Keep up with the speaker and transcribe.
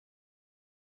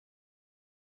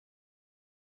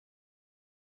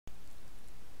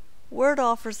Word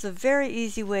offers a very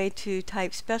easy way to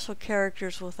type special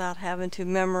characters without having to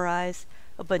memorize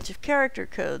a bunch of character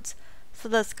codes. So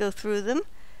let's go through them.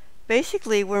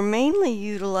 Basically, we're mainly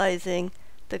utilizing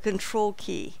the control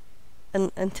key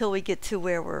until we get to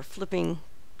where we're flipping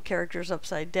characters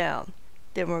upside down.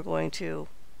 Then we're going to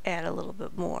add a little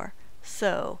bit more.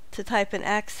 So to type an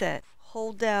accent,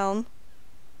 hold down,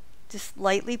 just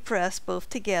lightly press both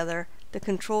together, the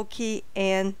control key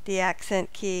and the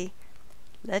accent key.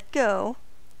 Let go,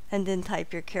 and then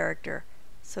type your character.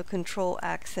 So control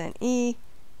accent E,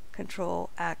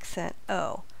 control accent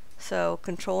O. So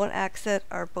control and accent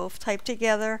are both typed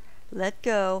together, let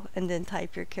go, and then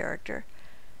type your character.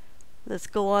 Let's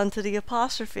go on to the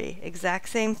apostrophe. Exact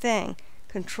same thing.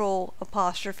 Control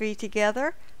apostrophe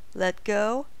together, let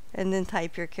go, and then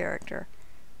type your character.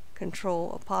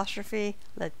 Control apostrophe,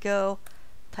 let go,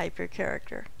 type your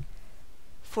character.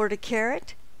 For the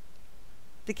caret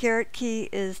key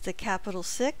is the capital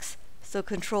 6, so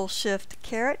control shift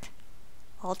caret,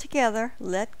 all together,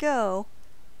 let go,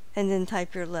 and then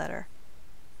type your letter.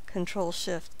 Control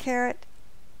shift caret,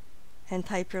 and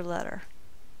type your letter.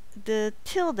 The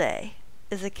tilde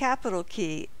is a capital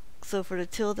key, so for the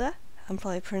tilde, I'm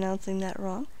probably pronouncing that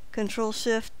wrong, control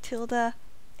shift tilde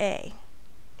A.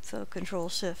 So control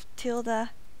shift tilde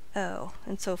O,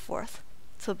 and so forth.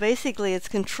 So basically it's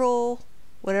control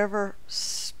whatever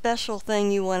special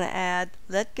thing you want to add,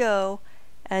 let go,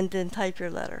 and then type your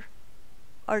letter.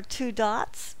 Our two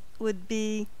dots would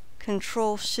be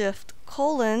control shift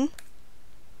colon,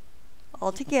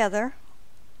 all together,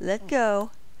 let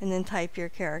go, and then type your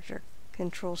character.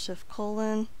 Control shift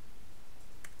colon,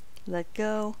 let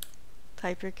go,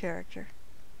 type your character.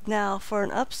 Now for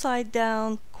an upside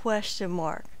down question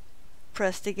mark,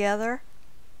 press together,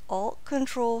 Alt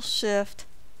Control Shift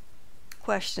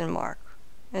question mark.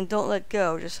 And don't let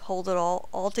go, just hold it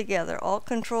all together. Alt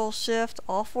Control Shift,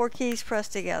 all four keys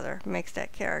pressed together makes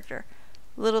that character.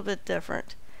 A little bit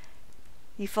different.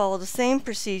 You follow the same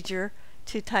procedure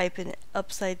to type an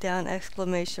upside down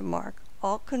exclamation mark.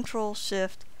 Alt Control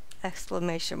Shift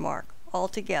exclamation mark, all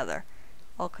together.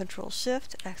 Alt Control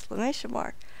Shift exclamation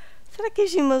mark. So that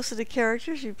gives you most of the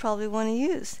characters you probably want to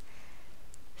use.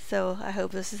 So I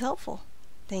hope this is helpful.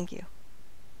 Thank you.